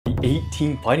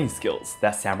18 fighting skills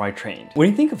that samurai trained. When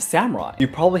you think of samurai, you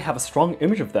probably have a strong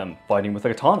image of them fighting with a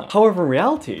katana. However, in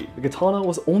reality, the katana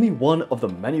was only one of the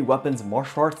many weapons and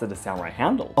martial arts that the samurai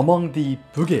handled. Among the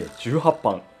Bugei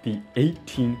Jūhappan, the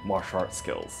 18 martial arts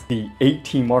skills. The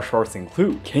 18 martial arts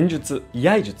include Ken-jutsu,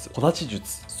 Iai-jutsu,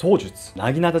 Kodachi-jutsu, So-jutsu,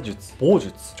 Naginata-jutsu,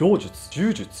 Bo-jutsu, Jo-jutsu,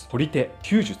 Ju-jutsu, Torite,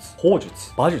 Kyu-jutsu,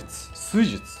 Ho-jutsu, Ba-jutsu,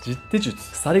 Sui-jutsu,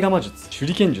 Jitte-jutsu, Kusarigama-jutsu,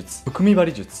 Shurikenjutsu,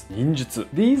 Fukumibari-jutsu, Nin-jutsu.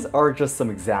 These are just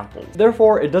some examples.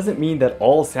 Therefore, it doesn't mean that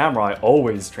all samurai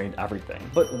always trained everything.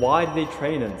 But why did they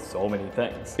train in so many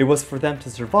things? It was for them to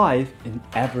survive in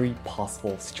every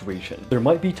possible situation. There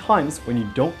might be times when you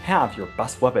don't have your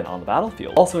best weapon on the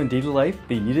battlefield. Also in daily life,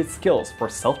 they needed skills for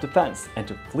self-defense and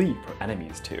to flee from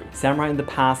enemies too. Samurai in the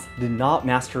past did not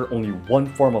master only one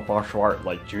form of martial art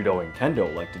like judo and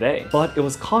kendo like today, but it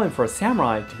was common for a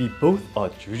samurai to be both a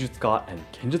Ju-jutsu god and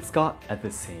Ken-jutsu god at the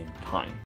same time.